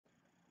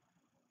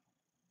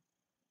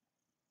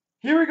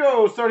Here we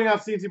go. Starting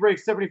off C&C break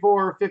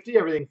 74.50.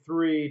 Everything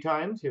 3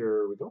 times.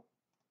 Here we go.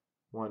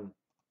 1,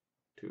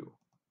 2,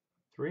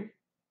 3.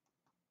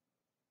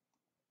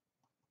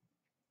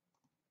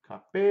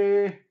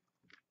 Copy.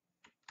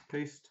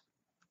 Paste.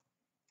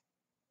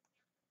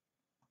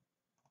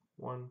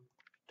 1,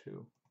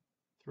 2,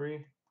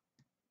 3.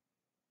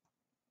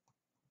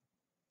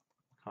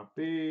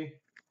 Copy.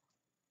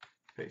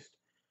 Paste.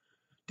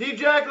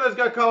 D-Jack, let's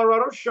got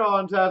Colorado.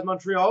 Sean's has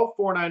Montreal.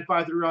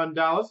 4953 on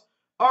Dallas.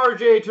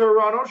 RJ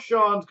Toronto.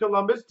 Sean's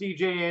Columbus.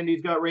 DJ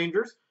Andy's got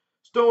Rangers.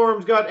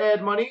 Storm's got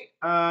Ed Money.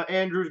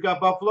 Andrew's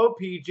got Buffalo.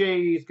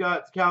 PJ's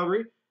got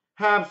Calgary.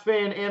 Habs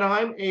fan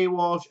Anaheim. A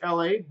Walsh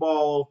LA.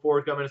 Ball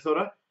 4's got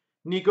Minnesota.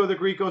 Nico the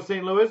Greco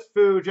St. Louis.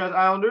 Fuge has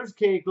Islanders.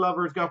 K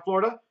Glover's got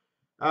Florida.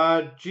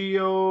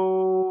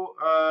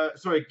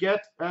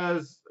 Get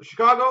as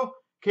Chicago.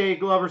 K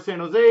Glover San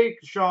Jose.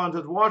 Sean's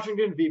has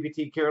Washington.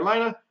 VPT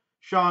Carolina.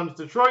 Sean's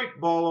Detroit.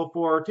 Ball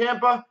for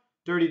Tampa.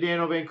 Dirty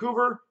Dano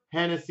Vancouver.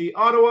 Hennessy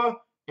Ottawa.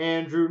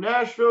 Andrew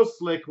Nashville.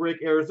 Slick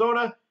Rick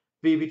Arizona.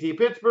 VPT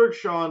Pittsburgh.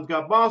 Sean's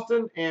got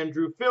Boston.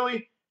 Andrew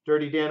Philly.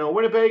 Dirty Dano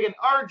Winnipeg. And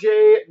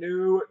RJ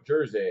New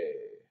Jersey.